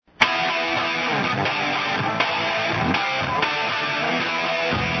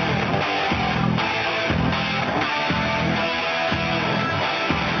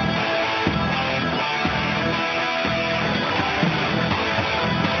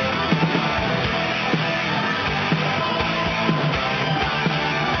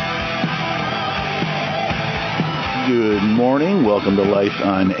morning. Welcome to Life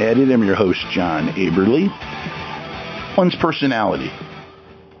Unedited. I'm your host, John Aberly. One's personality.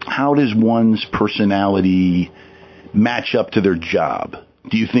 How does one's personality match up to their job?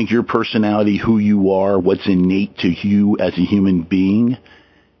 Do you think your personality, who you are, what's innate to you as a human being,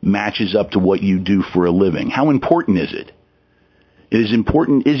 matches up to what you do for a living? How important is it? Is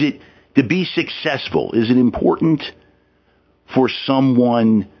it to be successful? Is it important for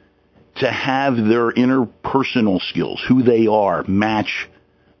someone to have their interpersonal skills, who they are, match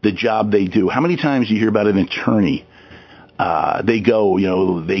the job they do? How many times do you hear about an attorney? They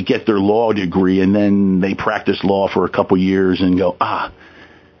get their law degree and then they practice law for a couple years and go,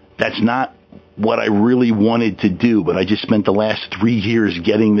 that's not what I really wanted to do, but I just spent the last 3 years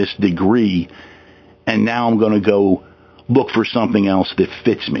getting this degree, and now I'm going to go look for something else that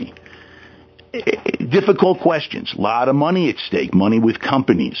fits me. Difficult questions. A lot of money at stake. Money with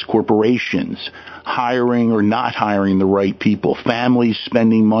companies, corporations, hiring or not hiring the right people, families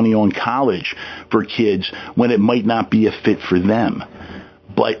spending money on college for kids when it might not be a fit for them.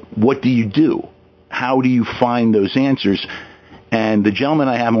 But what do you do? How do you find those answers? And the gentleman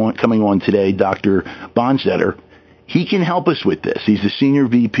I have coming on today, Dr. Bonstetter, he can help us with this. He's the Senior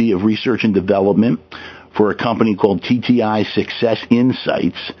VP of Research and Development for a company called TTI Success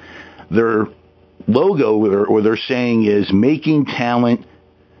Insights. Their logo or their saying is matching talent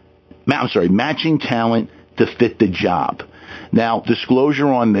to fit the job. Now, disclosure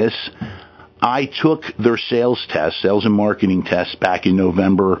on this, I took their sales and marketing test back in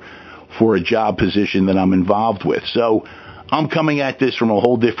November for a job position that I'm involved with. So I'm coming at this from a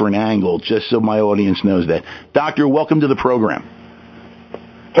whole different angle, just so my audience knows that. Doctor, welcome to the program.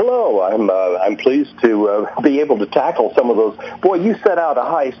 Hello, I'm pleased to be able to tackle some of those. Boy, you set out a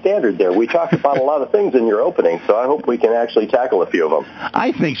high standard there. We talked about a lot of things in your opening, so I hope we can actually tackle a few of them.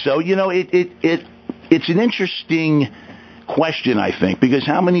 I think so. You know, it's an interesting question, I think, because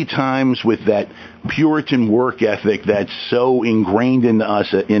how many times with that Puritan work ethic that's so ingrained into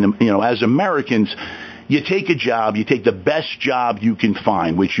us, as Americans, you take a job, you take the best job you can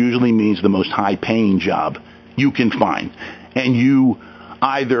find, which usually means the most high-paying job you can find, and you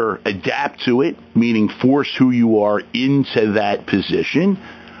either adapt to it, meaning force who you are into that position,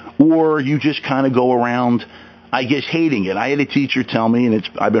 or you just kind of go around, I guess, hating it. I had a teacher tell me, and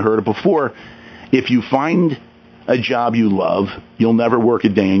I've heard it before, if you find a job you love, you'll never work a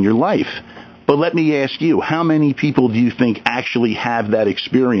day in your life. But let me ask you, how many people do you think actually have that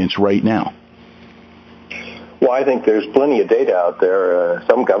experience right now? Well, I think there's plenty of data out there.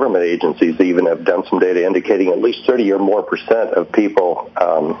 Some government agencies even have done some data indicating at least 30 or more % of people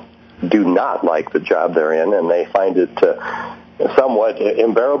do not like the job they're in, and they find it somewhat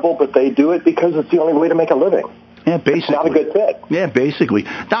unbearable, but they do it because it's the only way to make a living. Yeah, basically. It's not a good fit. Yeah, basically.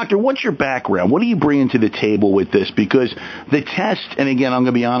 Doctor, what's your background? What are you bringing to the table with this? Because the test, and again, I'm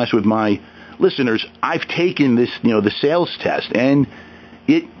going to be honest with my listeners, I've taken this, the sales test, and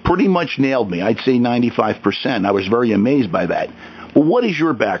it pretty much nailed me. I'd say 95%. I was very amazed by that. Well, what is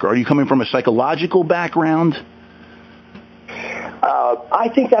your background? Are you coming from a psychological background? I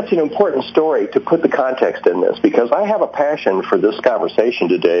think that's an important story to put the context in this, because I have a passion for this conversation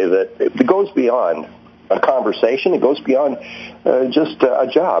today that it goes beyond a conversation. It goes beyond just a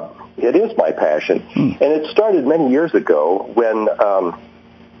job. It is my passion. And it started many years ago when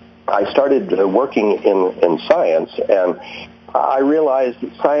I started working in science, and I realized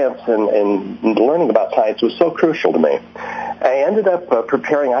that science and learning about science was so crucial to me. I ended up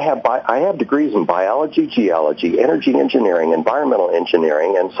preparing. I have degrees in biology, geology, energy engineering, environmental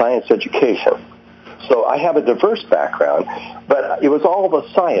engineering, and science education. So I have a diverse background, but it was all the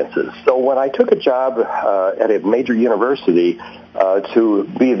sciences. So when I took a job at a major university to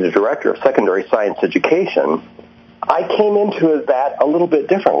be the director of secondary science education, I came into that a little bit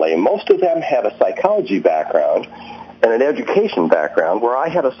differently. Most of them had a psychology background and an education background, where I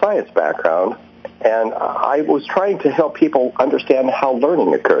had a science background, and I was trying to help people understand how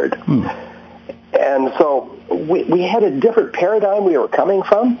learning occurred. And so we had a different paradigm we were coming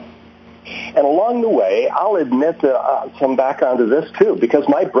from. And along the way, I'll admit some background to this, too, because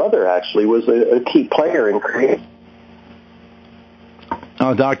my brother actually was a key player in creating.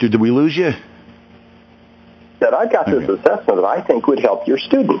 Oh, Doctor, did we lose you? That I got this assessment that I think would help your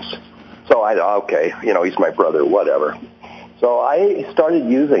students. So he's my brother, whatever. So I started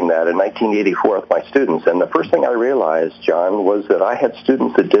using that in 1984 with my students, and the first thing I realized, John, was that I had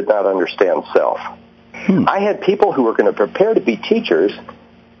students that did not understand self. I had people who were going to prepare to be teachers,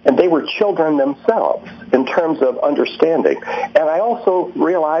 and they were children themselves in terms of understanding. And I also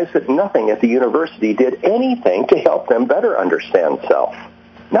realized that nothing at the university did anything to help them better understand self.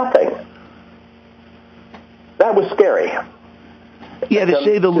 Nothing. that was scary. Yeah, to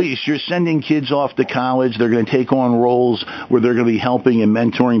say the least. You're sending kids off to college. They're going to take on roles where they're going to be helping and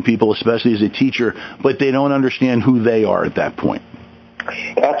mentoring people, especially as a teacher, but they don't understand who they are at that point.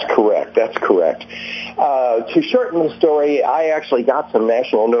 That's correct. To shorten the story, I actually got some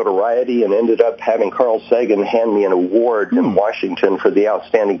national notoriety and ended up having Carl Sagan hand me an award in Washington for the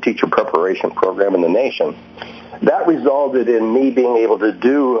outstanding teacher preparation program in the nation. That resulted in me being able to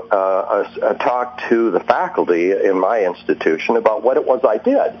do a talk to the faculty in my institution about what it was I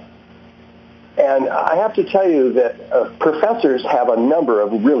did. And I have to tell you that professors have a number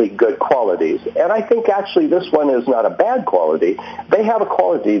of really good qualities. And I think actually this one is not a bad quality. They have a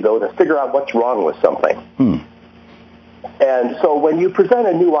quality, though, to figure out what's wrong with something. And so when you present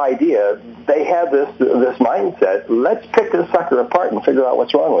a new idea, they have this mindset, let's pick this sucker apart and figure out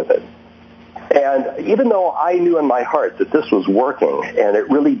what's wrong with it. And even though I knew in my heart that this was working and it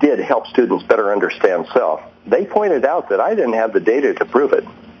really did help students better understand self, they pointed out that I didn't have the data to prove it.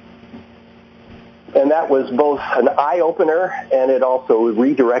 And that was both an eye-opener and it also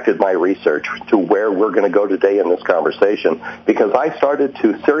redirected my research to where we're going to go today in this conversation, because I started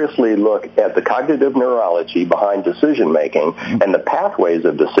to seriously look at the cognitive neurology behind decision-making and the pathways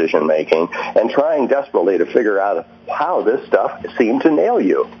of decision-making and trying desperately to figure out how this stuff seemed to nail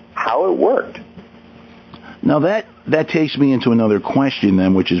you, how it worked. Now that takes me into another question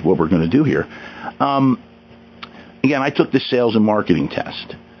then, which is what we're going to do here. Again, I took the sales and marketing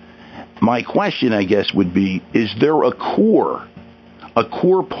test. My question, I guess, would be, is there a core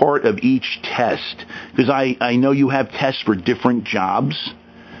part of each test? Because I know you have tests for different jobs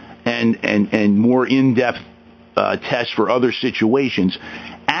and more in-depth tests for other situations.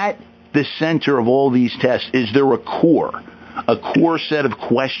 At the center of all these tests, is there a core set of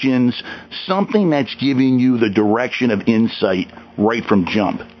questions, something that's giving you the direction of insight right from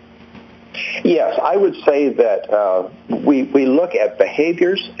jump? Yes, I would say that we look at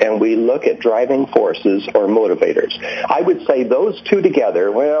behaviors and we look at driving forces or motivators. I would say those two together,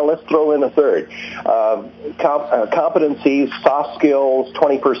 well, let's throw in a third. Competencies, soft skills,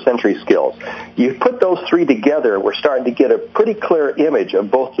 21st century skills. You put those three together, we're starting to get a pretty clear image of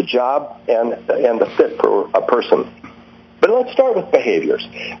both the job and the fit for a person. But let's start with behaviors.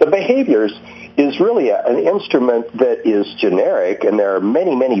 The behaviors is really an instrument that is generic, and there are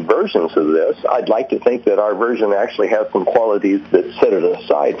many, many versions of this. I'd like to think that our version actually has some qualities that set it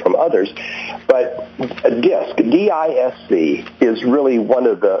aside from others. But DISC, D-I-S-C, is really one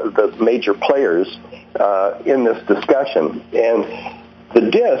of the major players in this discussion. And the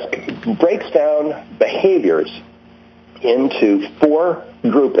DISC breaks down behaviors into four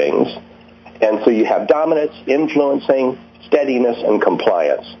groupings. And so you have dominance, influencing, steadiness, and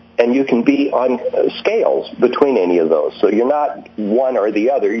compliance. And you can be on scales between any of those. So you're not one or the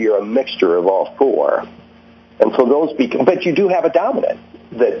other. You're a mixture of all four. And so those but you do have a dominant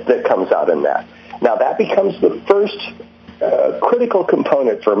that comes out in that. Now, that becomes the first critical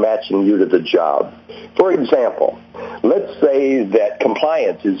component for matching you to the job. For example, let's say that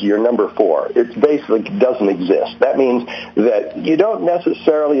compliance is your number 4. It basically doesn't exist. That means that you don't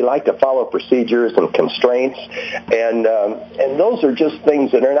necessarily like to follow procedures and constraints, and those are just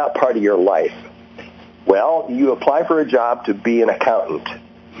things that are not part of your life. Well, you apply for a job to be an accountant.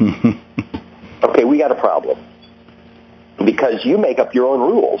 Okay, we got a problem, because you make up your own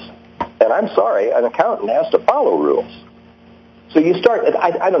rules. And I'm sorry, an accountant has to follow rules. So you start,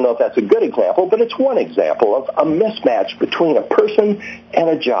 I don't know if that's a good example, but it's one example of a mismatch between a person and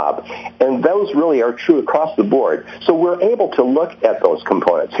a job. And those really are true across the board. So we're able to look at those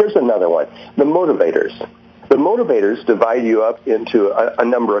components. Here's another one, the motivators. The motivators divide you up into a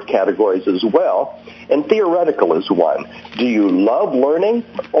number of categories as well, and theoretical is one. Do you love learning,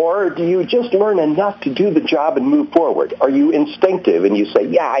 or do you just learn enough to do the job and move forward? Are you instinctive and you say,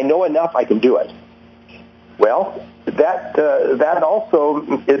 yeah, I know enough, I can do it? Well, that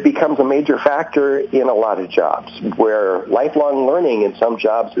also, it becomes a major factor in a lot of jobs, where lifelong learning in some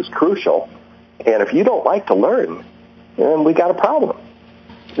jobs is crucial. And if you don't like to learn, then we got a problem.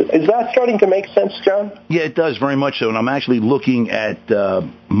 Is that starting to make sense, John? Yeah, it does, very much so. And I'm actually looking at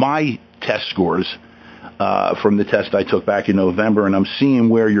my test scores from the test I took back in November, and I'm seeing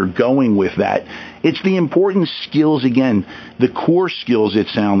where you're going with that. It's the important skills, again, the core skills, it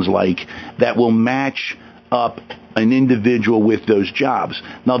sounds like, that will match up an individual with those jobs.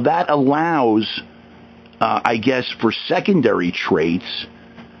 Now, that allows, I guess, for secondary traits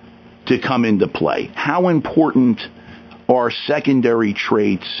to come into play. How important are secondary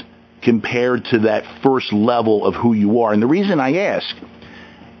traits compared to that first level of who you are? And the reason I ask,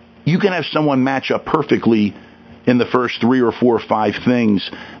 you can have someone match up perfectly in the first 3 or 4 or 5 things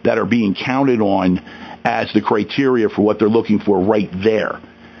that are being counted on, as the criteria for what they're looking for right there.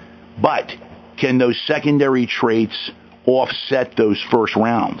 But can those secondary traits offset those first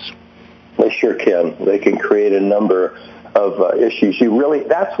rounds? They sure can. They can create a number of issues.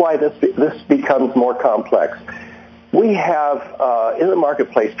 That's why this becomes more complex. We have in the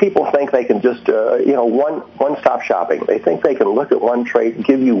marketplace, people think they can just one-stop shopping. They think they can look at one trait,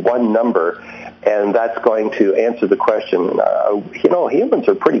 give you one number, and that's going to answer the question. Humans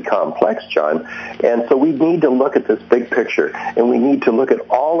are pretty complex, John, and so we need to look at this big picture, and we need to look at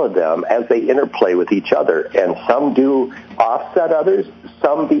all of them as they interplay with each other. And some do offset others,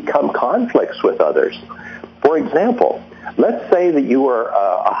 some become conflicts with others. For example, let's say that you are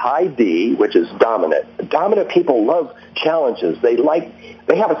a high D, which is dominant. Dominant people love challenges. They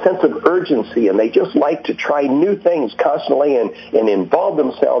have a sense of urgency, and they just like to try new things constantly and involve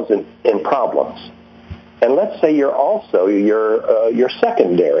themselves in problems. And let's say your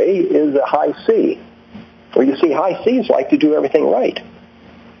secondary is a high C. Well, you see, high Cs like to do everything right,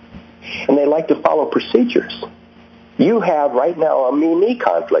 and they like to follow procedures. You have right now a me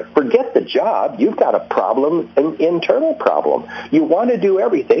conflict. Forget the job. You've got a problem, an internal problem. You want to do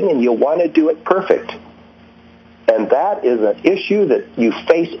everything, and you want to do it perfect. And that is an issue that you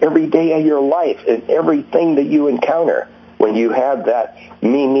face every day of your life in everything that you encounter when you have that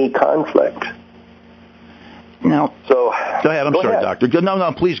me conflict. Now, go ahead. I'm sorry, Doctor.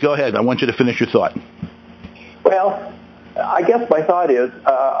 No, please go ahead. I want you to finish your thought. Well, I guess my thought is,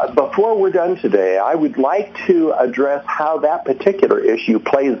 before we're done today, I would like to address how that particular issue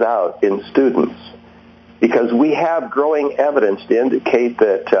plays out in students, because we have growing evidence to indicate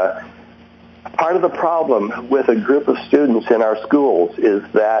that part of the problem with a group of students in our schools is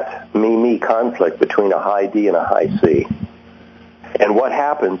that me conflict between a high D and a high C. And what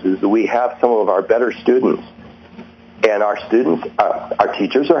happens is that we have some of our better students, and our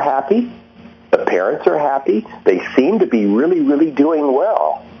teachers are happy. The parents are happy. They seem to be really, really doing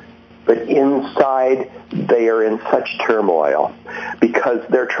well. But inside, they are in such turmoil because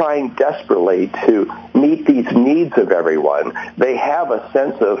they're trying desperately to meet these needs of everyone. They have a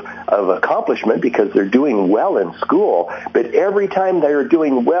sense of accomplishment because they're doing well in school. But every time they're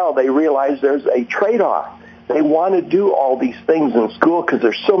doing well, they realize there's a trade-off. They want to do all these things in school because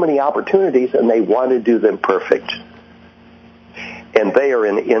there's so many opportunities, and they want to do them perfect. And they are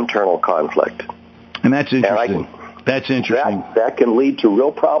in internal conflict. And that's interesting. That's interesting. That can lead to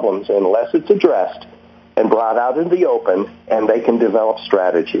real problems unless it's addressed and brought out in the open, and they can develop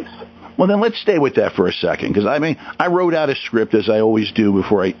strategies. Well, then let's stay with that for a second, because I wrote out a script, as I always do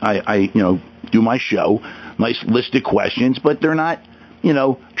before I do my show. Nice list of questions, but they're not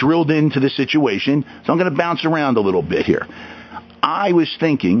drilled into the situation. So I'm going to bounce around a little bit here. I was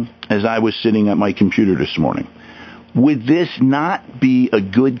thinking, as I was sitting at my computer this morning, would this not be a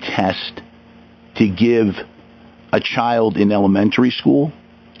good test to give a child in elementary school,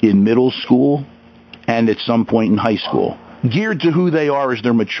 in middle school, and at some point in high school, geared to who they are as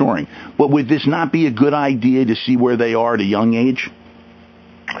they're maturing? But would this not be a good idea to see where they are at a young age?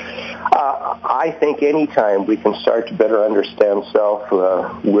 I think any time we can start to better understand self,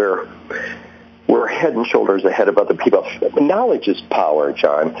 we're head and shoulders ahead of other people. Knowledge is power,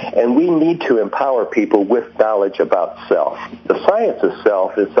 John, and we need to empower people with knowledge about self. The science of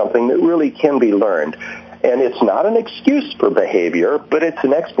self is something that really can be learned, and it's not an excuse for behavior, but it's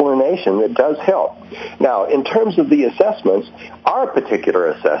an explanation that does help. Now, in terms of the assessments, our particular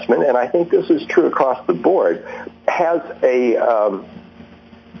assessment, and I think this is true across the board, has an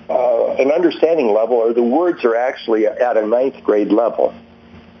understanding level, or the words are actually at a 9th grade level.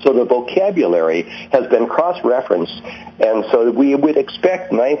 So the vocabulary has been cross-referenced, and so we would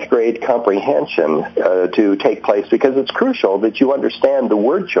expect 9th grade comprehension to take place, because it's crucial that you understand the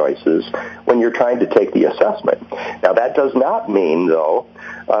word choices when you're trying to take the assessment. Now, that does not mean, though,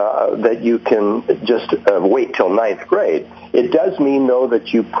 that you can just wait till 9th grade. It does mean, though,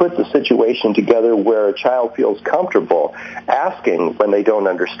 that you put the situation together where a child feels comfortable asking when they don't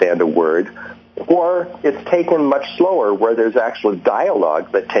understand a word, or it's taken much slower where there's actual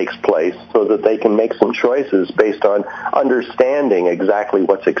dialogue that takes place so that they can make some choices based on understanding exactly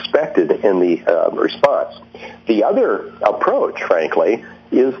what's expected in the response. The other approach, frankly,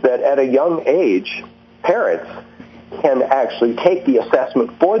 is that at a young age, parents can actually take the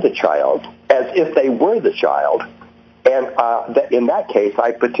assessment for the child as if they were the child. And in that case,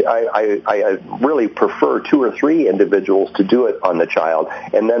 I really prefer 2 or 3 individuals to do it on the child,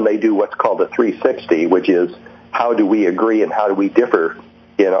 and then they do what's called a 360, which is how do we agree and how do we differ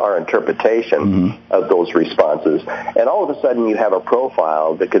in our interpretation of those responses. And all of a sudden, you have a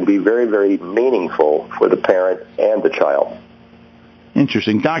profile that can be very, very meaningful for the parent and the child.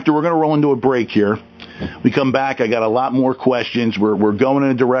 Interesting. Doctor, we're going to roll into a break here. We come back. I got a lot more questions. We're going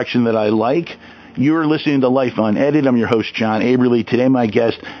in a direction that I like. You're listening to Life Unedited. I'm your host, John Aberle. Today, my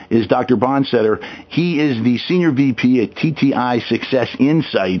guest is Dr. Bonsetter. He is the Senior VP at TTI Success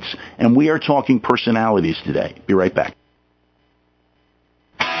Insights, and we are talking personalities today. Be right back.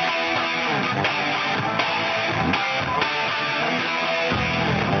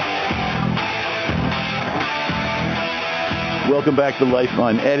 Welcome back to Life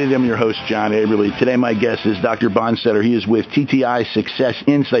Unedited. I'm your host, John Aberle. Today, my guest is Dr. Bonsetter. He is with TTI Success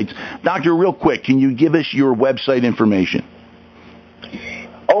Insights. Doctor, real quick, can you give us your website information?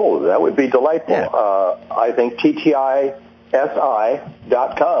 Oh, that would be delightful. Yeah. I think TTISI.com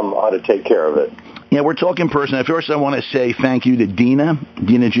ought to take care of it. Yeah, we're talking personal. First, I want to say thank you to Dina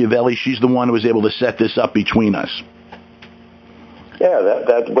Giavelli. She's the one who was able to set this up between us. Yeah,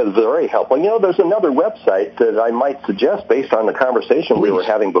 that was very helpful. You know, there's another website that I might suggest based on the conversation we were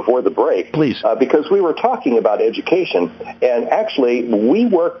having before the break. Please. Because we were talking about education, and actually we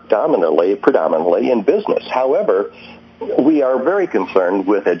work predominantly in business. However, we are very concerned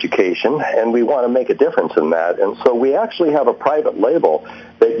with education, and we want to make a difference in that. And so we actually have a private label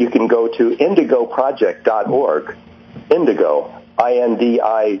that you can go to indigoproject.org. Indigo.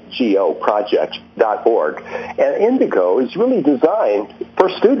 INDIGO project.org. And Indigo is really designed for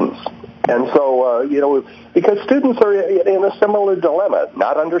students. And so, because students are in a similar dilemma,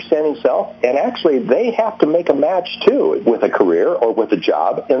 not understanding self, and actually they have to make a match, too, with a career or with a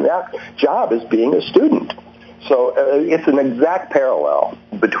job, and that job is being a student. So it's an exact parallel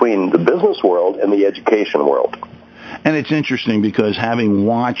between the business world and the education world. And it's interesting because having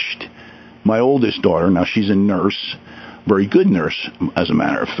watched my oldest daughter, now she's a nurse, very good nurse, as a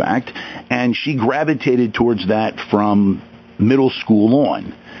matter of fact, and she gravitated towards that from middle school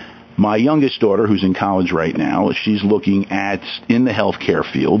on. My youngest daughter, who's in college right now, she's looking at in the healthcare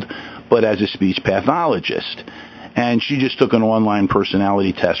field, but as a speech pathologist. And she just took an online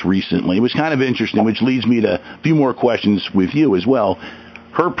personality test recently. It was kind of interesting, which leads me to a few more questions with you as well.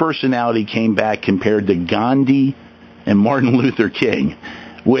 Her personality came back compared to Gandhi and Martin Luther King,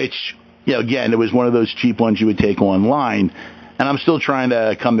 which, again, it was one of those cheap ones you would take online, and I'm still trying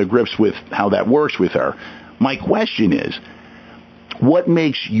to come to grips with how that works with her. My question is, what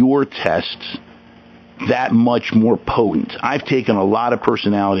makes your tests that much more potent? I've taken a lot of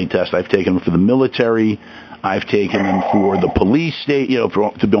personality tests. I've taken them for the military. I've taken them for the police state, to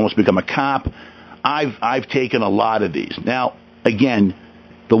almost become a cop. I've taken a lot of these. Now, again,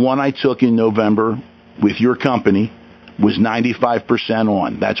 the one I took in November with your company was 95%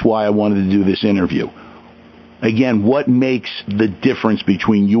 on. That's why I wanted to do this interview. Again, what makes the difference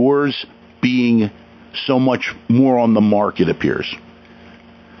between yours being so much more on the mark, it appears?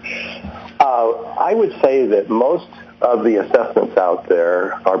 I would say that most of the assessments out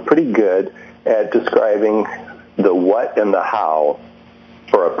there are pretty good at describing the what and the how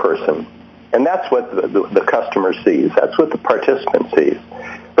for a person. And that's what the customer sees. That's what the participant sees.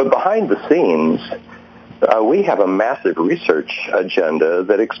 But behind the scenes, we have a massive research agenda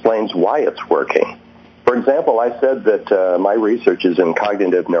that explains why it's working. For example, I said that my research is in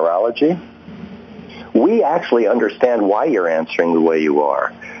cognitive neurology. We actually understand why you're answering the way you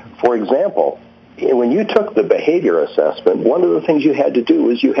are. For example, when you took the behavior assessment, one of the things you had to do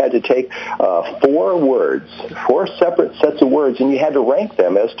is you had to take 4 separate sets of words, and you had to rank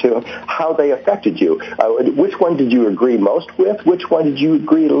them as to how they affected you. Which one did you agree most with? Which one did you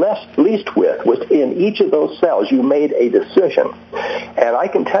agree least with? In each of those cells, you made a decision. And I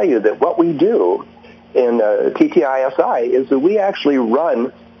can tell you that what we do in TTISI is that we actually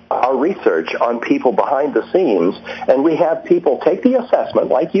run our research on people behind the scenes, and we have people take the assessment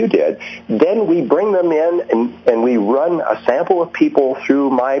like you did. Then we bring them in and we run a sample of people through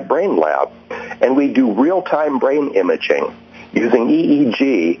my brain lab, and we do real-time brain imaging using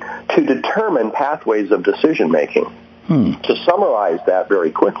EEG to determine pathways of decision-making. To summarize that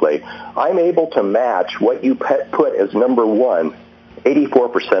very quickly, I'm able to match what you put as number 1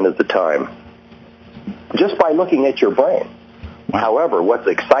 84% of the time just by looking at your brain. Wow. However, what's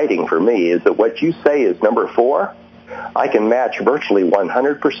exciting for me is that what you say is number 4, I can match virtually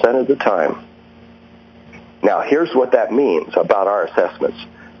 100% of the time. Now, here's what that means about our assessments.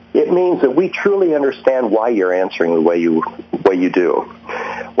 It means that we truly understand why you're answering the way you do.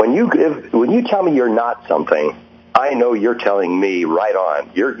 When you tell me you're not something, I know you're telling me right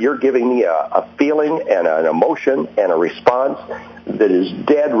on. You're giving me a feeling and an emotion and a response that is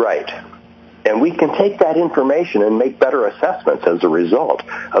dead right. And we can take that information and make better assessments as a result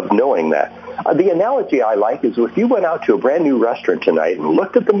of knowing that. The analogy I like is if you went out to a brand new restaurant tonight and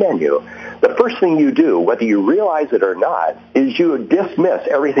looked at the menu, the first thing you do, whether you realize it or not, is you dismiss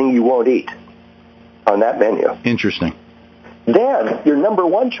everything you won't eat on that menu. Interesting. Then your number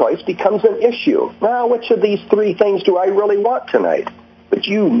one choice becomes an issue. Now, which of these three things do I really want tonight? But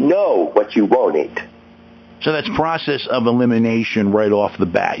you know what you won't eat. So that's process of elimination right off the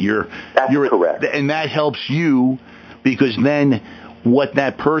bat. That's correct. And that helps you because then what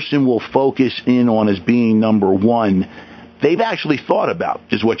that person will focus in on as being number one, they've actually thought about,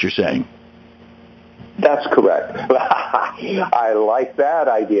 is what you're saying. That's correct. I like that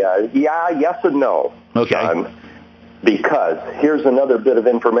idea. Yeah, yes and no. Okay. Because here's another bit of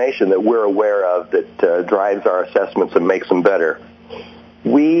information that we're aware of that drives our assessments and makes them better.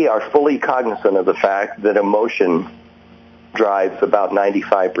 We are fully cognizant of the fact that emotion drives about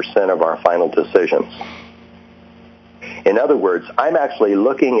 95% of our final decisions. In other words, I'm actually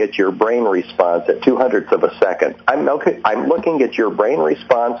looking at your brain response at 2/100ths of a second. I'm looking at your brain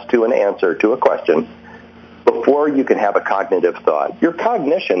response to an answer to a question before you can have a cognitive thought. Your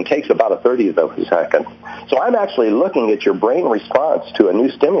cognition takes about 1/30th of a second. So I'm actually looking at your brain response to a new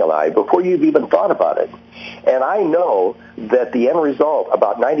stimuli before you've even thought about it. And I know that the end result,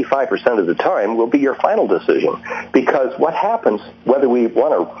 about 95% of the time, will be your final decision. Because what happens, whether we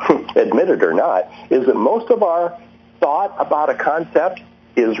want to admit it or not, is that most of our thought about a concept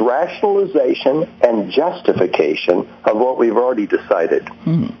is rationalization and justification of what we've already decided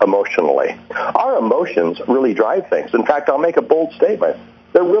emotionally. Our emotions really drive things. In fact, I'll make a bold statement.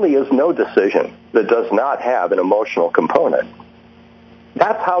 There really is no decision that does not have an emotional component.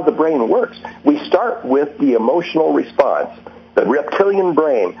 That's how the brain works. We start with the emotional response. The reptilian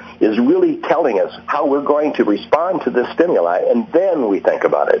brain is really telling us how we're going to respond to this stimuli, and then we think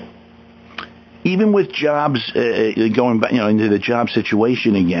about it. Even with jobs, going back, into the job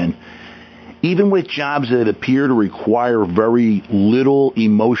situation again, even with jobs that appear to require very little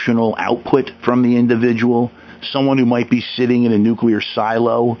emotional output from the individual, someone who might be sitting in a nuclear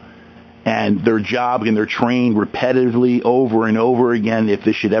silo and their job and they're trained repetitively over and over again, if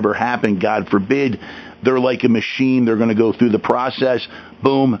this should ever happen, God forbid, they're like a machine. They're going to go through the process.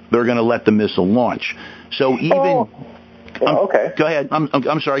 Boom, they're going to let the missile launch. So even... okay. Go ahead.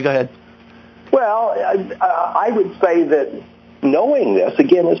 I'm sorry. Go ahead. Well, I would say that knowing this,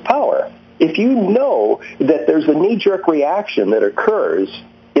 again, is power. If you know that there's a knee-jerk reaction that occurs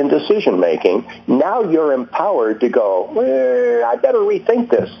in decision-making, now you're empowered to go, I better rethink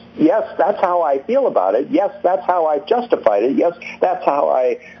this. Yes, that's how I feel about it. Yes, that's how I've justified it. Yes, that's how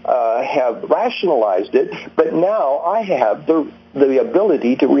I have rationalized it. But now I have the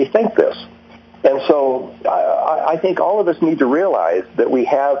ability to rethink this. And so I think all of us need to realize that we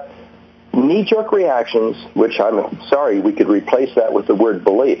have knee-jerk reactions, which I'm sorry, we could replace that with the word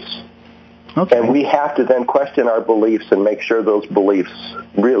beliefs. Okay. And we have to then question our beliefs and make sure those beliefs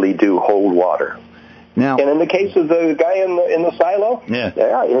really do hold water. Now, and in the case of the guy in the silo,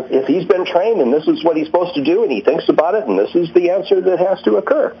 if he's been trained and this is what he's supposed to do and he thinks about it and this is the answer that has to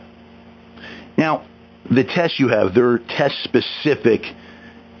occur. Now, the tests you have, they're test specific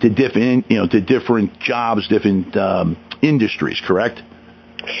to different jobs, different industries, correct?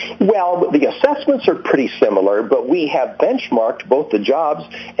 Well, the assessments are pretty similar, but we have benchmarked both the jobs,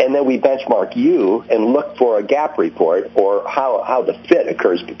 and then we benchmark you and look for a gap report or how the fit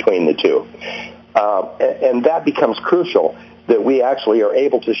occurs between the two. And that becomes crucial, that we actually are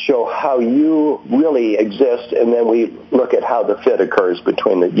able to show how you really exist, and then we look at how the fit occurs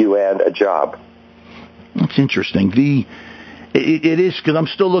between you and a job. That's interesting. It is, because I'm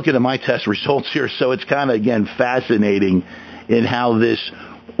still looking at my test results here, so it's kind of, again, fascinating in how this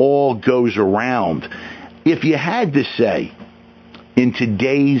all goes around. If you had to say, in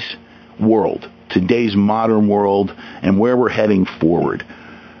today's world, today's modern world, and where we're heading forward,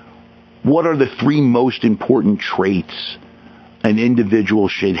 what are the three most important traits an individual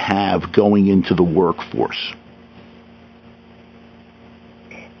should have going into the workforce?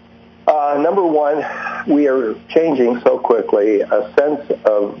 Number one, we are changing so quickly, a sense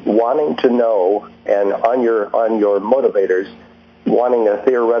of wanting to know, and on your motivators, wanting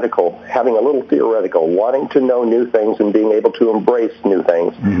having a little theoretical, wanting to know new things and being able to embrace new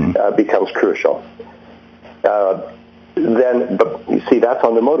things becomes crucial. Then, you see, that's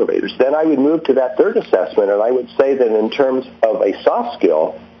on the motivators. Then I would move to that third assessment, and I would say that in terms of a soft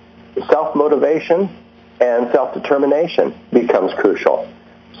skill, self-motivation and self-determination becomes crucial,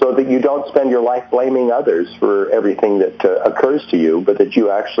 so that you don't spend your life blaming others for everything that occurs to you, but that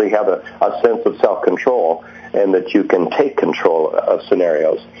you actually have a sense of self-control and that you can take control of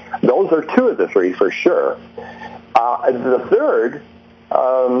scenarios. Those are two of the three for sure. The third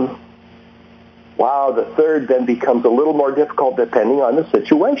Wow, the third then becomes a little more difficult depending on the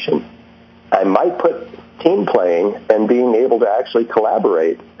situation. I might put team playing and being able to actually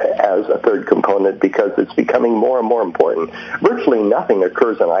collaborate as a third component because it's becoming more and more important. Virtually nothing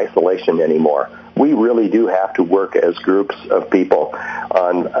occurs in isolation anymore. We really do have to work as groups of people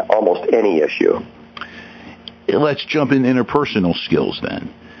on almost any issue. Let's jump in interpersonal skills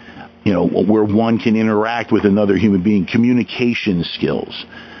then. Where one can interact with another human being, communication skills.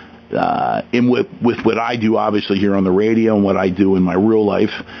 And with what I do, obviously, here on the radio and what I do in my real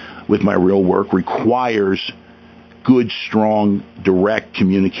life with my real work requires good, strong, direct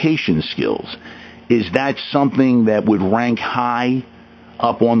communication skills. Is that something that would rank high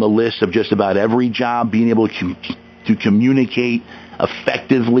up on the list of just about every job, being able to communicate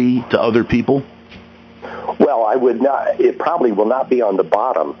effectively to other people? Well, I would not. It probably will not be on the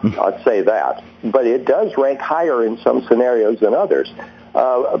bottom. I'd say that. But it does rank higher in some scenarios than others.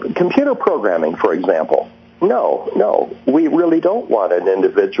 Computer programming, for example. No. We really don't want an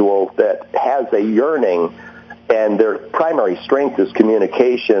individual that has a yearning and their primary strength is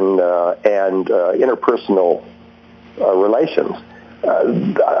communication and interpersonal relations.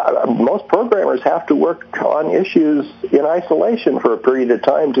 Most programmers have to work on issues in isolation for a period of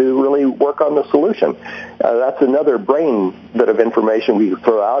time to really work on the solution. That's another brain bit of information we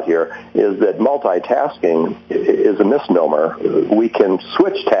throw out here, is that multitasking is a misnomer. We can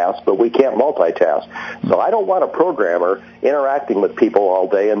switch tasks, but we can't multitask. So I don't want a programmer interacting with people all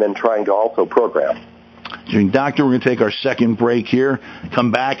day and then trying to also program. Doctor, we're going to take our second break here.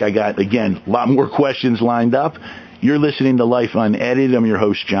 Come back. I got, again, a lot more questions lined up. You're listening to Life Unedited. I'm your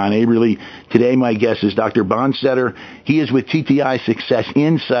host, John Aberly. Today, my guest is Dr. Bonsetter. He is with TTI Success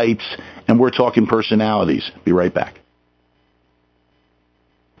Insights, and we're talking personalities. Be right back.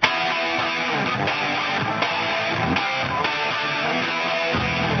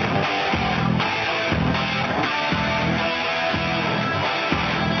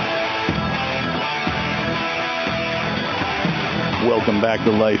 Welcome back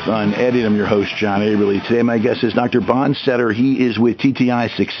to Life Unedited. I'm your host, John Aberly. Today, my guest is Dr. Bonsetter. He is with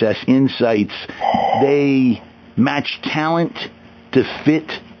TTI Success Insights. They match talent to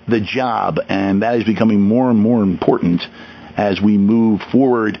fit the job, and that is becoming more and more important as we move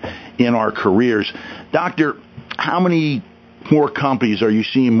forward in our careers. Doctor, how many more companies are you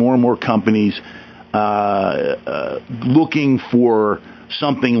seeing, more and more companies looking for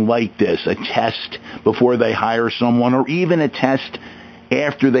something like this, a test before they hire someone, or even a test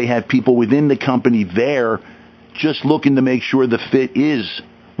after they have people within the company there just looking to make sure the fit is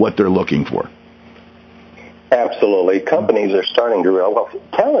what they're looking for? Absolutely. Companies are starting to realize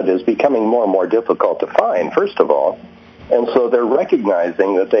talent is becoming more and more difficult to find, first of all. And so they're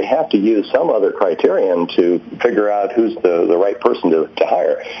recognizing that they have to use some other criterion to figure out who's the right person to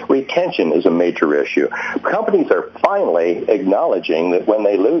hire. Retention is a major issue. Companies are finally acknowledging that when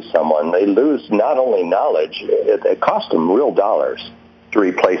they lose someone, they lose not only knowledge, it costs them real dollars to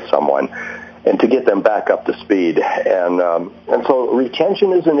replace someone and to get them back up to speed. And so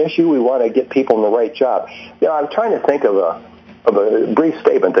retention is an issue. We want to get people in the right job. I'm trying to think of a brief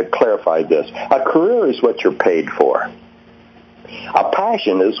statement that clarified this. A career is what you're paid for. A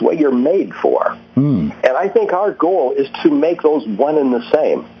passion is what you're made for. And I think our goal is to make those one and the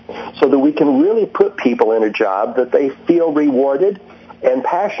same so that we can really put people in a job that they feel rewarded and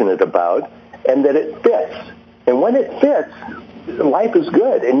passionate about and that it fits. And when it fits, life is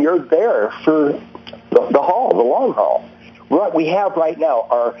good and you're there for the long haul. What we have right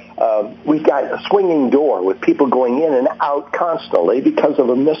now we've got a swinging door with people going in and out constantly because of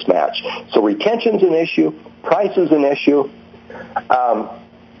a mismatch. So retention's an issue, price is an issue.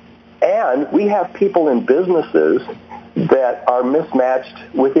 And we have people in businesses that are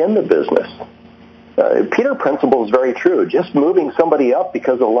mismatched within the business. Peter Principle is very true. Just moving somebody up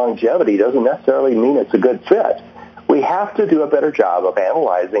because of longevity doesn't necessarily mean it's a good fit. We have to do a better job of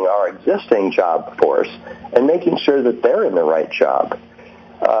analyzing our existing job force and making sure that they're in the right job.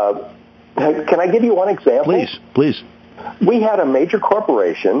 Can I give you one example? Please. We had a major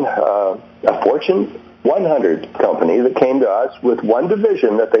corporation, a Fortune 100 company that came to us with one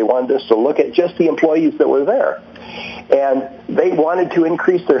division that they wanted us to look at just the employees that were there. And they wanted to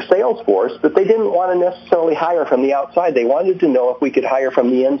increase their sales force, but they didn't want to necessarily hire from the outside. They wanted to know if we could hire from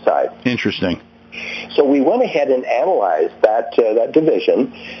the inside. Interesting. So we went ahead and analyzed that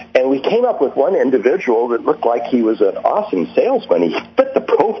division, and we came up with one individual that looked like he was an awesome salesman. He fit the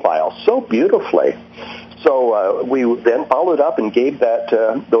profile so beautifully. So we then followed up and gave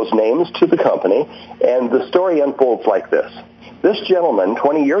those names to the company, and the story unfolds like this. This gentleman,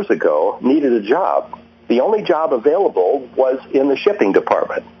 20 years ago, needed a job. The only job available was in the shipping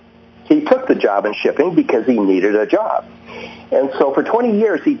department. He took the job in shipping because he needed a job. And so for 20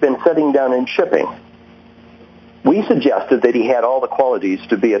 years, he'd been sitting down in shipping. We suggested that he had all the qualities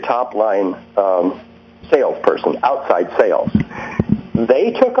to be a top-line salesperson, outside sales.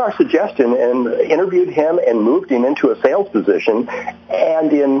 They took our suggestion and interviewed him and moved him into a sales position,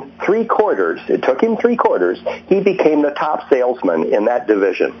 and in 3 quarters, it took him 3 quarters, he became the top salesman in that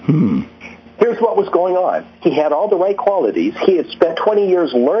division. Here's what was going on. He had all the right qualities. He had spent 20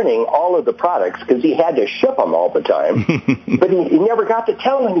 years learning all of the products because he had to ship them all the time, but he never got to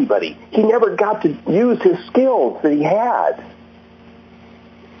tell anybody. He never got to use his skills that he had.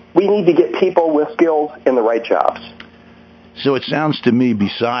 We need to get people with skills in the right jobs. So it sounds to me,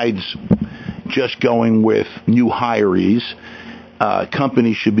 besides just going with new hirees,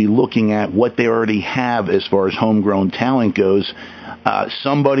 companies should be looking at what they already have as far as homegrown talent goes.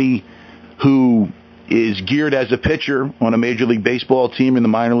 Somebody who is geared as a pitcher on a Major League Baseball team in the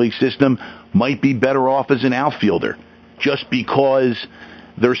minor league system might be better off as an outfielder just because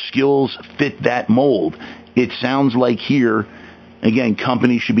their skills fit that mold. It sounds like here, again,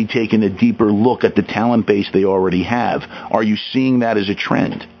 companies should be taking a deeper look at the talent base they already have. Are you seeing that as a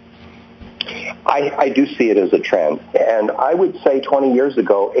trend? I do see it as a trend. And I would say 20 years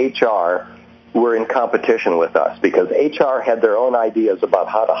ago, HR were in competition with us because HR had their own ideas about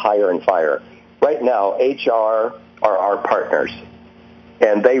how to hire and fire. Right now, HR are our partners,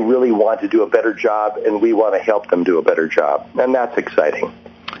 and they really want to do a better job, and we want to help them do a better job, and that's exciting.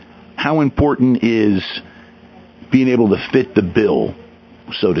 How important is being able to fit the bill,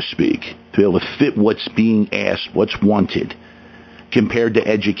 so to speak, to be able to fit what's being asked, what's wanted, compared to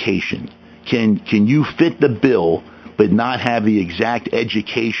education? Can you fit the bill but not have the exact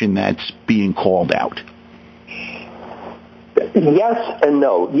education that's being called out? Yes and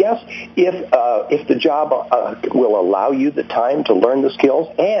no. Yes, if the job will allow you the time to learn the skills,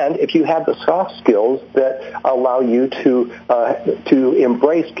 and if you have the soft skills that allow you to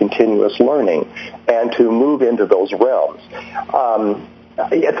embrace continuous learning and to move into those realms.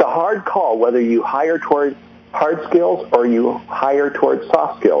 It's a hard call whether you hire toward hard skills or you hire towards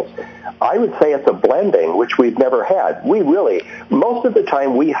soft skills. I would say it's a blending, which we've never had. Most of the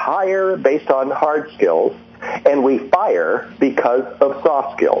time we hire based on hard skills and we fire because of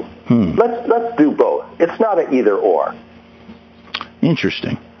soft skills. Let's do both. It's not an either or.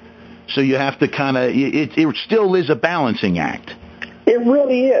 Interesting. So you have to kind of, it still is a balancing act. It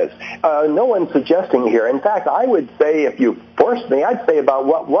really is. No one's suggesting here. In fact, I would say, if you forced me, I'd say about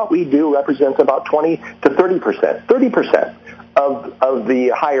what we do represents about 20 to 30%. 30% of the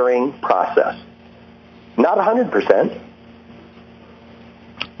hiring process. Not 100%.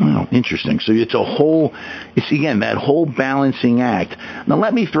 Well, interesting. So it's again, that whole balancing act. Now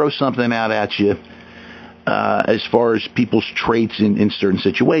let me throw something out at you as far as people's traits in certain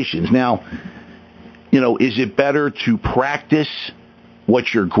situations. Now, is it better to practice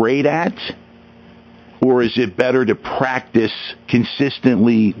what you're great at, or is it better to practice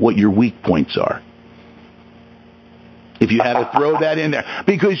consistently what your weak points are? If you had to throw that in there.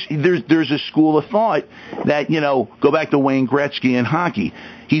 Because there's a school of thought that, go back to Wayne Gretzky in hockey.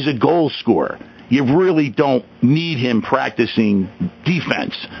 He's a goal scorer. You really don't need him practicing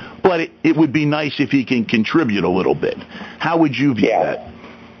defense. But it would be nice if he can contribute a little bit. How would you view that?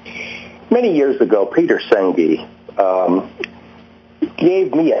 Many years ago, Peter Senge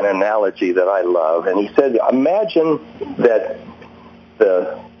gave me an analogy that I love. And he said, imagine that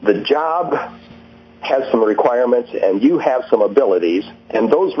the job has some requirements and you have some abilities,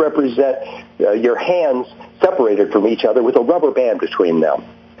 and those represent your hands separated from each other with a rubber band between them.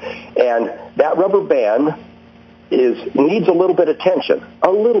 And that rubber band needs a little bit of tension.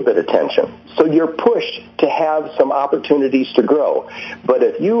 So you're pushed to have some opportunities to grow. But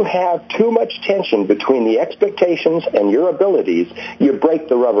if you have too much tension between the expectations and your abilities, you break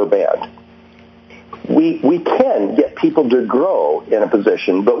the rubber band. We can get people to grow in a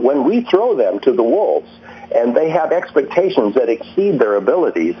position, but when we throw them to the wolves and they have expectations that exceed their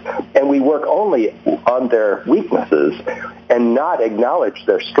abilities, and we work only on their weaknesses and not acknowledge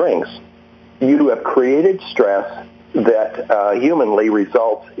their strengths, you have created stress that humanly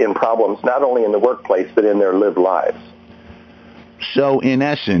results in problems not only in the workplace but in their lived lives. So, in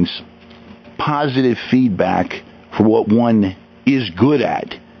essence, positive feedback for what one is good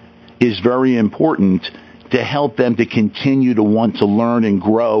at is very important to help them to continue to want to learn and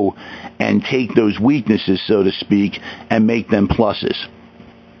grow and take those weaknesses, so to speak, and make them pluses.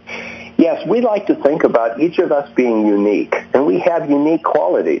 Yes, we like to think about each of us being unique, and we have unique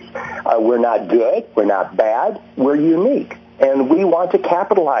qualities. We're not good, we're not bad, we're unique. And we want to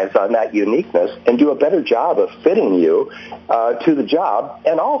capitalize on that uniqueness and do a better job of fitting you to the job,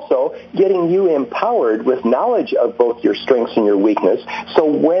 and also getting you empowered with knowledge of both your strengths and your weakness, so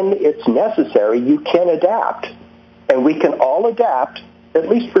when it's necessary, you can adapt. And we can all adapt, at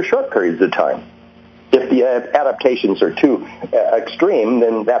least for short periods of time. If the adaptations are too extreme,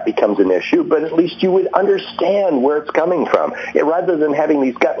 then that becomes an issue, but at least you would understand where it's coming from, rather than having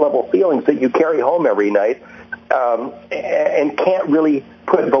these gut-level feelings that you carry home every night and can't really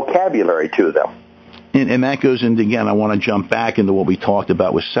put vocabulary to them. And that goes into, again, I want to jump back into what we talked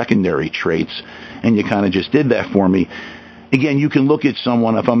about with secondary traits, and you kind of just did that for me. Again, you can look at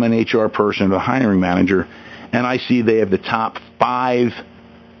someone, if I'm an HR person or a hiring manager, and I see they have the top 5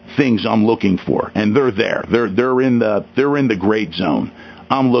 things I'm looking for, and they're there. They're in the great zone.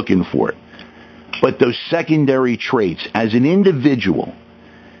 I'm looking for it. But those secondary traits, as an individual,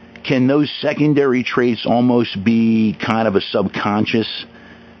 can those secondary traits almost be kind of a subconscious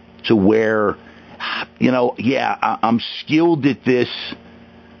to where, I'm skilled at this,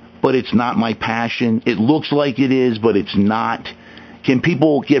 but it's not my passion. It looks like it is, but it's not. Can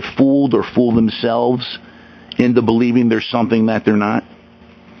people get fooled or fool themselves into believing there's something that they're not?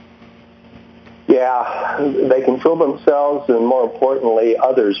 Yeah, they can fool themselves, and more importantly,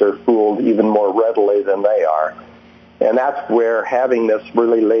 others are fooled even more readily than they are. And that's where having this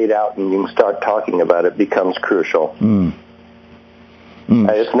really laid out and you can start talking about it becomes crucial.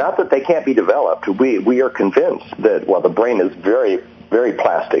 It's not that they can't be developed. We are convinced that, the brain is very, very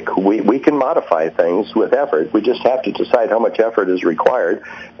plastic. We can modify things with effort. We just have to decide how much effort is required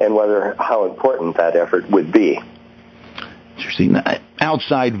and how important that effort would be. Interesting.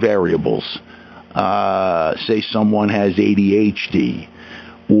 Outside variables. Say someone has ADHD,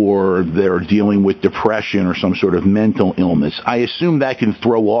 or they're dealing with depression or some sort of mental illness. I assume that can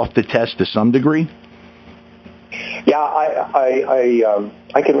throw off the test to some degree? Yeah,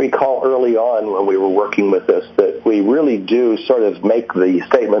 I can recall early on when we were working with this that we really do sort of make the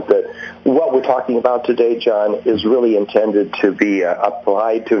statement that what we're talking about today, John, is really intended to be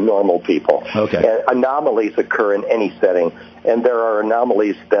applied to normal people. Okay. And anomalies occur in any setting, and there are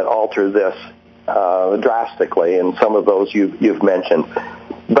anomalies that alter this drastically, and some of those you've mentioned.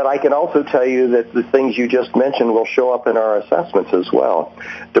 But I can also tell you that the things you just mentioned will show up in our assessments as well.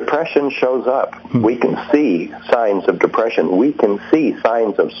 Depression shows up. We can see signs of depression. We can see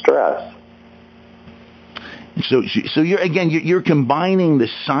signs of stress. So you're combining the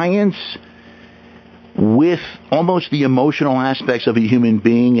science with almost the emotional aspects of a human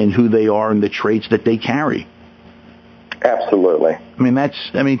being and who they are and the traits that they carry. Absolutely.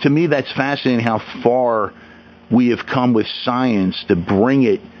 To me, that's fascinating how far we have come with science to bring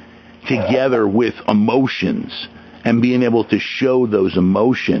it together with emotions and being able to show those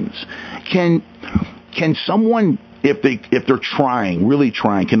emotions. Can someone, if they're really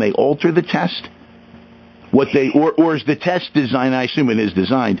trying, can they alter the test? Or is the test designed, I assume it is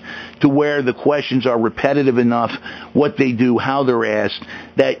designed, to where the questions are repetitive enough, what they do, how they're asked,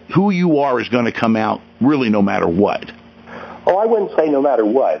 that who you are is going to come out really no matter what? Oh, I wouldn't say no matter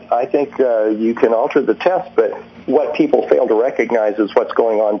what. I think you can alter the test, but what people fail to recognize is what's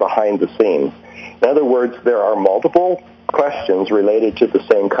going on behind the scenes. In other words, there are multiple questions related to the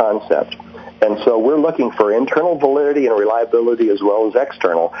same concept. And so we're looking for internal validity and reliability as well as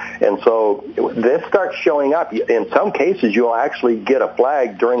external. And so this starts showing up. In some cases, you'll actually get a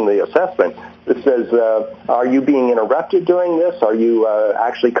flag during the assessment that says, are you being interrupted during this? Are you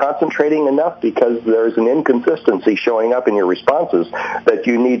actually concentrating enough? Because there's an inconsistency showing up in your responses that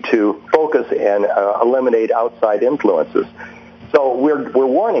you need to focus and eliminate outside influences. So we're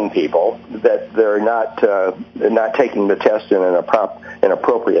warning people that they're not taking the test in an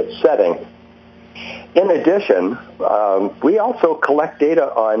appropriate setting. In addition, we also collect data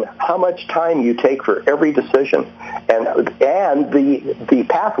on how much time you take for every decision and the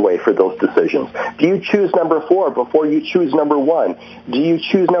pathway for those decisions. Do you choose number 4 before you choose number 1? Do you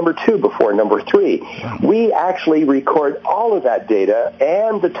choose number 2 before number 3? We actually record all of that data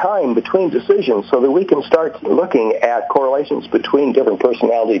and the time between decisions so that we can start looking at correlations between different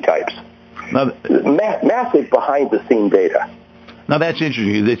personality types. Massive behind-the-scene data. Now, that's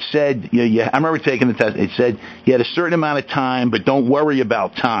interesting. It said, I remember taking the test. It said you had a certain amount of time, but don't worry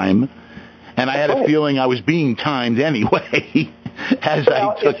about time. And I had a feeling I was being timed anyway as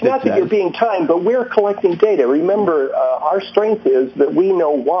I took the test. It's not that you're being timed, but we're collecting data. Remember, our strength is that we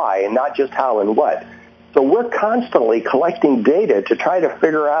know why and not just how and what. So we're constantly collecting data to try to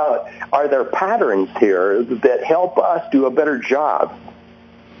figure out, are there patterns here that help us do a better job?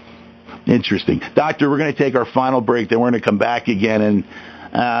 Interesting. Doctor, we're going to take our final break, then we're going to come back again, and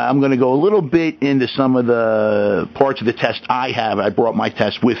I'm going to go a little bit into some of the parts of the test I have. I brought my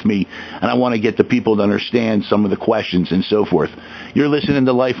test with me, and I want to get the people to understand some of the questions and so forth. You're listening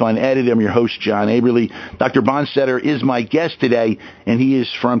to Life Unedited. I'm your host, John Aberle. Dr. Bonstetter is my guest today, and he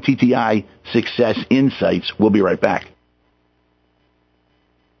is from TTI Success Insights. We'll be right back.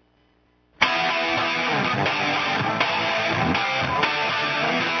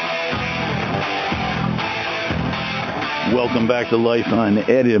 Welcome back to Life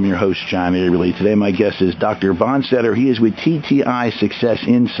Unedited. I'm your host, John Aberle. Today my guest is Dr. Bonstetter. He is with TTI Success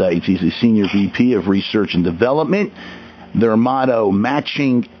Insights. He's a Senior VP of Research and Development. Their motto,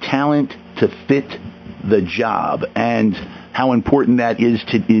 matching talent to fit the job, and how important that is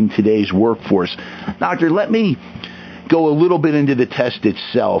in today's workforce. Doctor, let me go a little bit into the test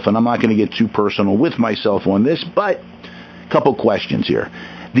itself, and I'm not going to get too personal with myself on this, but a couple questions here.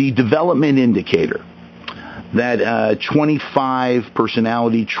 The development indicator, that 25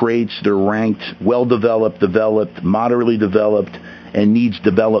 personality traits, they're ranked well-developed, developed, moderately developed, and needs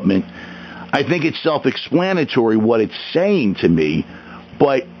development. I think it's self-explanatory what it's saying to me,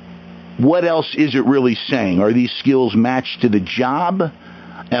 but what else is it really saying? Are these skills matched to the job?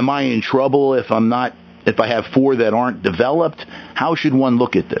 Am I in trouble if I have 4 that aren't developed? How should one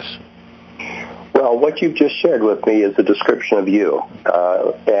look at this? Well, what you've just shared with me is a description of you,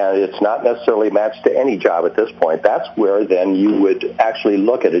 and it's not necessarily matched to any job at this point. That's where then you would actually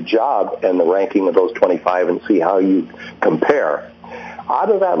look at a job and the ranking of those 25 and see how you compare. Out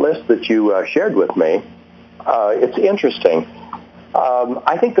of that list that you shared with me, it's interesting.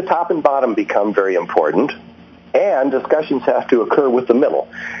 I think the top and bottom become very important, and discussions have to occur with the middle.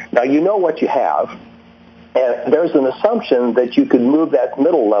 Now, you know what you have. And there's an assumption that you could move that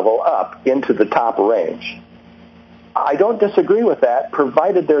middle level up into the top range. I don't disagree with that,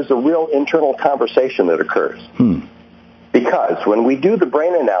 provided there's a real internal conversation that occurs. Because when we do the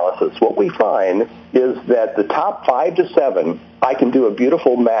brain analysis, what we find is that the top 5 to 7, I can do a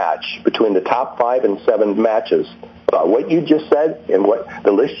beautiful match between the top 5 and 7 matches about what you just said and what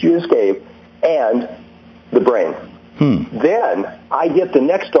the list you just gave and the brain. Then I get the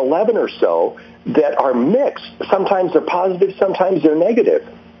next 11 or so that are mixed. Sometimes they're positive, sometimes they're negative.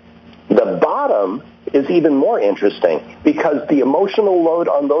 The bottom is even more interesting because the emotional load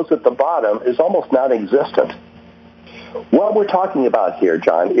on those at the bottom is almost non-existent. What we're talking about here,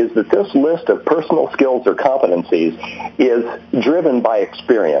 John, is that this list of personal skills or competencies is driven by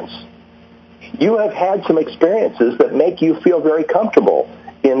experience. You have had some experiences that make you feel very comfortable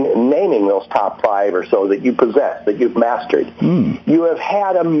in naming those top 5 or so that you possess, that you've mastered. You have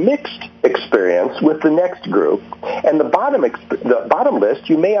had a mixed experience with the next group, and the bottom list,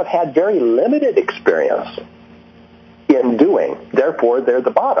 you may have had very limited experience in doing. Therefore, they're the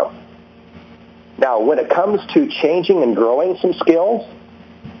bottom. Now, when it comes to changing and growing some skills,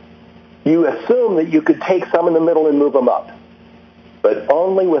 you assume that you could take some in the middle and move them up, but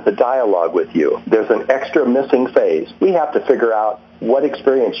only with a dialogue with you. There's an extra missing phase. We have to figure out what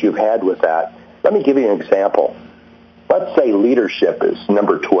experience you've had with that. Let me give you an example. Let's say leadership is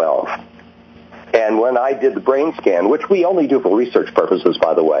number 12. And when I did the brain scan, which we only do for research purposes,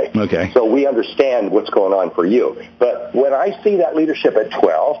 by the way, so we understand what's going on for you. But when I see that leadership at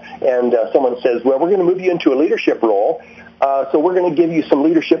 12 and someone says, well, we're going to move you into a leadership role, so we're going to give you some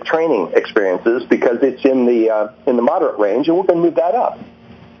leadership training experiences because it's in the moderate range, and we're going to move that up.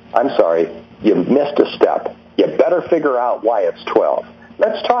 I'm sorry, you missed a step. You better figure out why it's 12.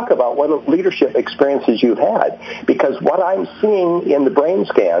 Let's talk about what leadership experiences you've had, because what I'm seeing in the brain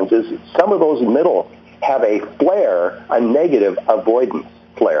scans is some of those middle have a flare, a negative avoidance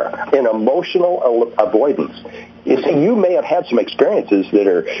flare, an emotional avoidance. You see, you may have had some experiences that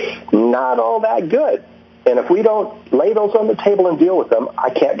are not all that good, and if we don't lay those on the table and deal with them, I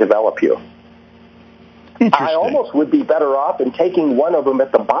can't develop you. I almost would be better off in taking one of them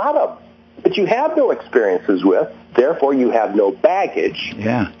at the bottom that you have no experiences with, therefore you have no baggage,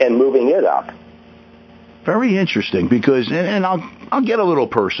 and moving it up. Very interesting, because, and I'll get a little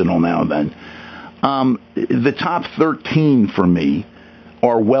personal now then. The top 13 for me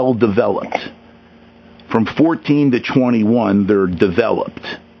are well developed. From 14 to 21, they're developed.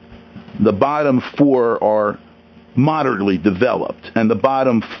 The bottom 4 are moderately developed, and the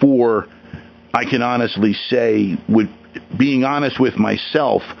bottom 4, I can honestly say, being honest with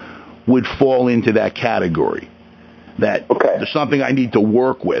myself, would fall into that category. That there's something I need to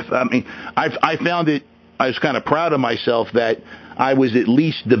work with. I mean, I found it, I was kind of proud of myself that I was at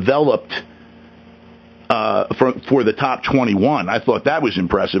least developed for the top 21. I thought that was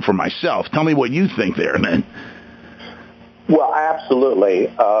impressive for myself. Tell me what you think there, man. Well,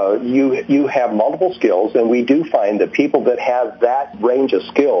 absolutely. You have multiple skills, and we do find that people that have that range of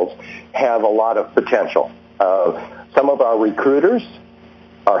skills have a lot of potential. Some of our recruiters,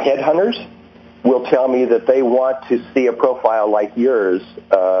 our headhunters, will tell me that they want to see a profile like yours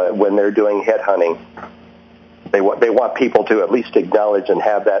when they're doing headhunting. They want people to at least acknowledge and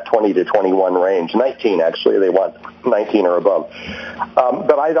have that 20 to 21 range. 19, actually. They want 19 or above.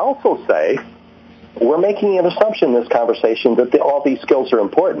 But I'd also say we're making an assumption in this conversation that all these skills are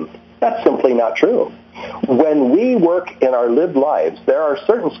important. That's simply not true. When we work in our lived lives, there are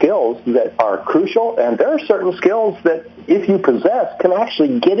certain skills that are crucial, and there are certain skills that, if you possess, can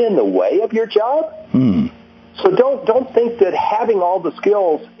actually get in the way of your job. So don't think that having all the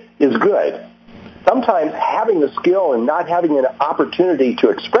skills is good. Sometimes having the skill and not having an opportunity to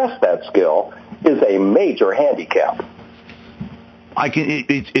express that skill is a major handicap.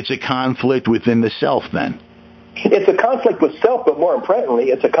 It's a conflict within the self, then. It's a conflict with self, but more importantly,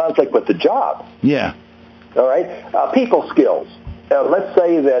 it's a conflict with the job. Yeah. All right? People skills. Let's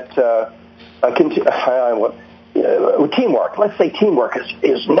say that teamwork. Let's say teamwork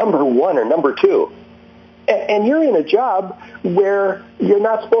is number one or number two. And you're in a job where you're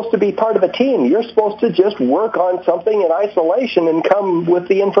not supposed to be part of a team. You're supposed to just work on something in isolation and come with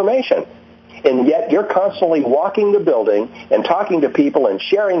the information. And yet you're constantly walking the building and talking to people and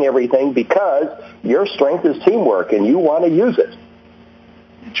sharing everything because your strength is teamwork and you want to use it.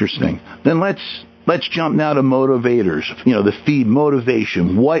 Interesting. Then let's jump now to motivators. The feed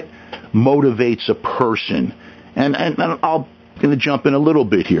motivation. What motivates a person? And I'm going to jump in a little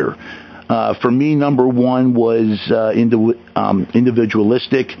bit here. For me, number one was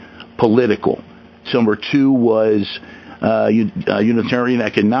individualistic, political. Number two was Unitarian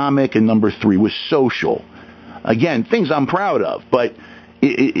economic, and number three was social. Again, things I'm proud of, but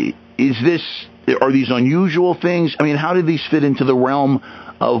are these unusual things? I mean, how do these fit into the realm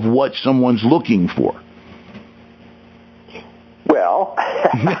of what someone's looking for? Well,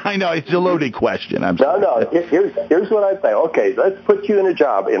 I know it's a loaded question. No. Here's what I'd say. Okay, let's put you in a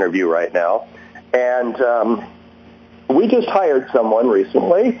job interview right now, and we just hired someone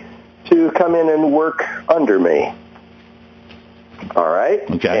recently to come in and work under me. All right?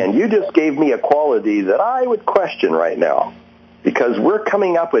 Okay. And you just gave me a quality that I would question right now, because we're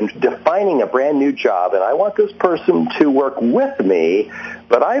coming up and defining a brand new job, and I want this person to work with me,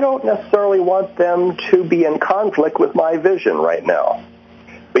 but I don't necessarily want them to be in conflict with my vision right now.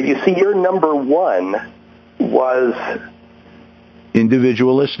 But you see, your number one was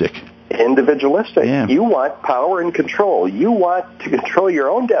individualistic. Yeah. You want power and control. You want to control your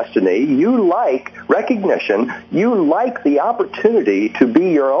own destiny. You like recognition. You like the opportunity to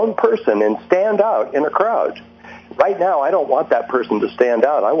be your own person and stand out in a crowd. Right now, I don't want that person to stand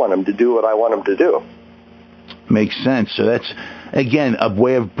out. I want them to do what I want them to do. Makes sense. So that's, again, a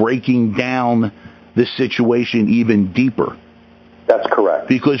way of breaking down the situation even deeper. That's correct.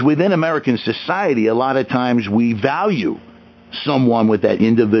 Because within American society, a lot of times we value someone with that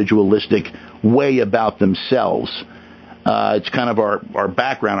individualistic way about themselves. It's kind of our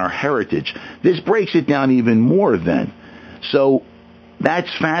background, our heritage. This breaks it down even more then. So that's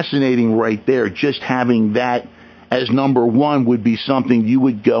fascinating right there. Just having that as number one would be something you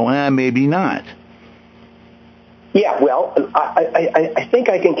would go, maybe not. Yeah, well, I think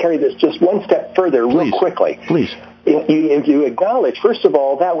I can carry this just one step further real quickly. Please. You acknowledge, first of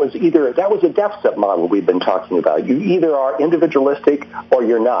all, that was a deficit model we've been talking about. You either are individualistic or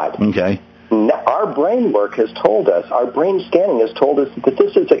you're not. Okay. Now, our brain work has told us, our brain scanning has told us that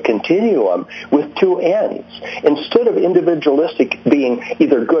this is a continuum with two ends. Instead of individualistic being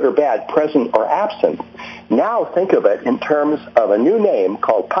either good or bad, present or absent, now think of it in terms of a new name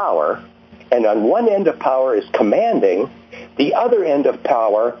called power. And on one end of power is commanding. The other end of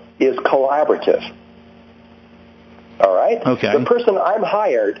power is collaborative. All right? Okay. The person I'm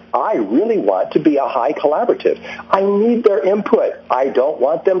hired, I really want to be a high collaborative. I need their input. I don't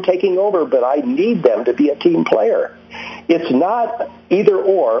want them taking over, but I need them to be a team player. It's not either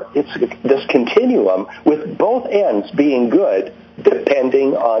or. It's this continuum with both ends being good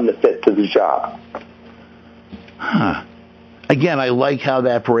depending on the fit to the job. Huh. Again, I like how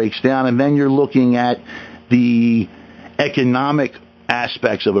that breaks down. And then you're looking at the economic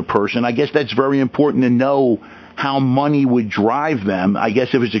aspects of a person. I guess that's very important to know how money would drive them. I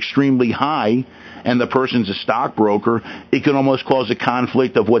guess if it's extremely high and the person's a stockbroker, it can almost cause a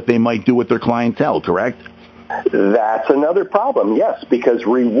conflict of what they might do with their clientele, correct? That's another problem, yes, because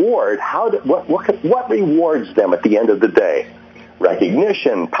reward, what rewards them at the end of the day?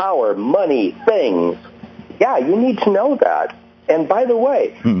 Recognition, power, money, things. Yeah, you need to know that. And by the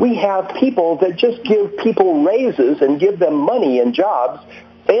way, we have people that just give people raises and give them money and jobs,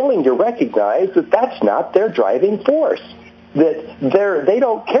 failing to recognize that that's not their driving force, that they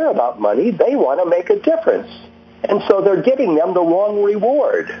don't care about money. They want to make a difference. And so they're giving them the wrong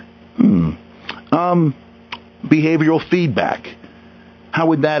reward. Behavioral feedback. How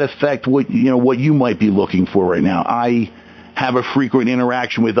would that affect what you might be looking for right now? I have a frequent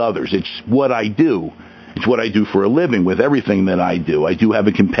interaction with others. It's what I do. It's what I do for a living with everything that I do. I do have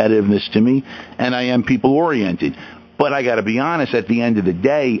a competitiveness to me, and I am people-oriented. But I got to be honest, at the end of the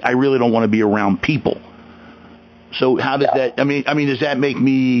day, I really don't want to be around people. So how does that, I mean, does that make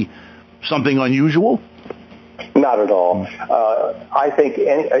me something unusual? Not at all. I think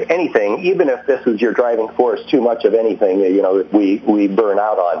anything, even if this is your driving force, too much of anything, we burn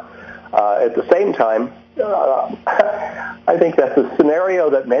out on. At the same time, I think that's a scenario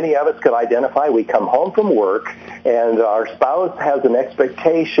that many of us could identify. We come home from work, and our spouse has an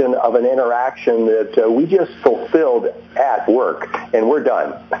expectation of an interaction that we just fulfilled at work, and we're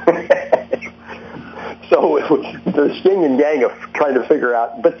done. So the yin and yang of trying to figure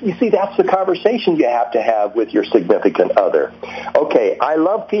out, but you see, that's the conversation you have to have with your significant other. Okay, I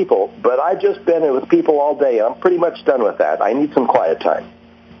love people, but I've just been with people all day. I'm pretty much done with that. I need some quiet time.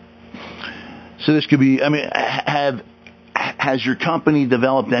 So this could be, has your company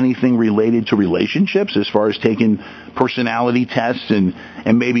developed anything related to relationships as far as taking personality tests and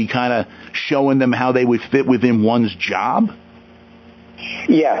maybe kind of showing them how they would fit within one's job?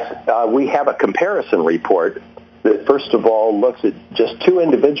 Yes, we have a comparison report that, first of all, looks at just two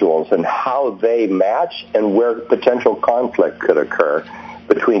individuals and how they match and where potential conflict could occur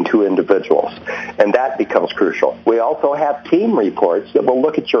between two individuals, and that becomes crucial. We also have team reports that will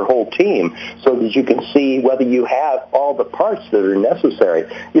look at your whole team so that you can see whether you have all the parts that are necessary.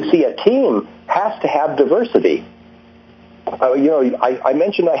 You see, a team has to have diversity. I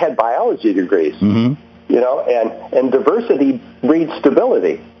mentioned I had biology degrees. Mm-hmm. And diversity breeds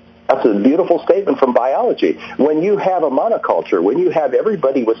stability. That's a beautiful statement from biology. When you have a monoculture, when you have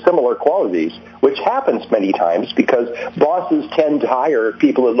everybody with similar qualities, which happens many times because bosses tend to hire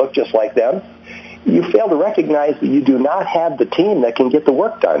people that look just like them, you fail to recognize that you do not have the team that can get the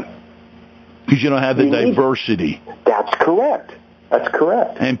work done. Because you don't have the diversity. That's correct.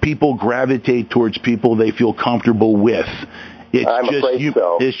 And people gravitate towards people they feel comfortable with.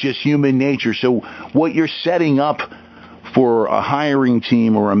 It's just human nature. So what you're setting up for a hiring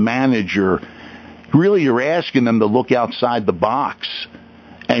team or a manager, really you're asking them to look outside the box.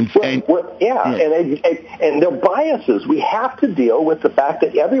 And their biases. We have to deal with the fact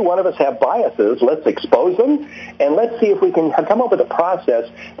that every one of us have biases. Let's expose them, and let's see if we can come up with a process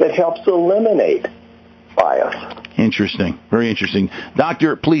that helps eliminate bias. Interesting. Very interesting.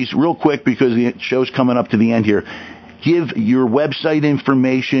 Doctor, please, real quick, because the show's coming up to the end here, give your website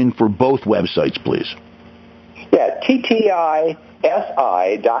information for both websites, please. Yeah, ttisi.com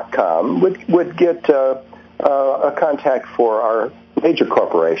would get a contact for our major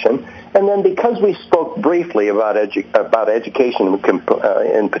corporation. And then because we spoke briefly about education in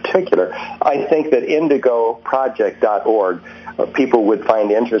particular, I think that indigoproject.org people would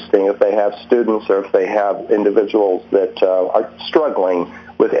find interesting if they have students or if they have individuals that are struggling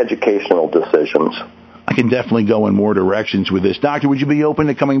with educational decisions. I can definitely go in more directions with this. Doctor, would you be open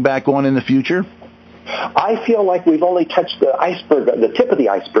to coming back on in the future? I feel like we've only touched the tip of the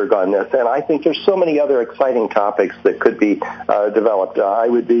iceberg on this, and I think there's so many other exciting topics that could be developed. I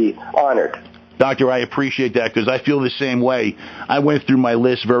would be honored. Doctor, I appreciate that because I feel the same way. I went through my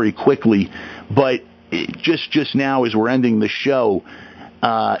list very quickly, but just now as we're ending the show,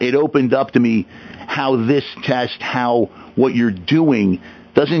 it opened up to me how this test, how what you're doing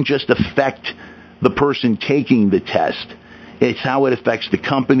doesn't just affect the person taking the test. It's how it affects the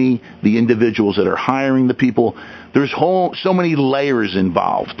company, the individuals that are hiring the people. There's so many layers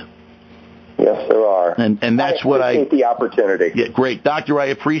involved. Yes, there are. And that's what I appreciate the opportunity. Yeah, great. Doctor, I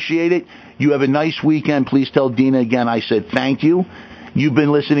appreciate it. You have a nice weekend. Please tell Dina again I said thank you. You've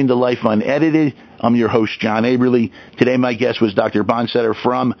been listening to Life Unedited. I'm your host, John Aberle. Today my guest was Dr. Bonsetter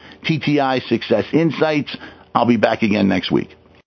from TTI Success Insights. I'll be back again next week.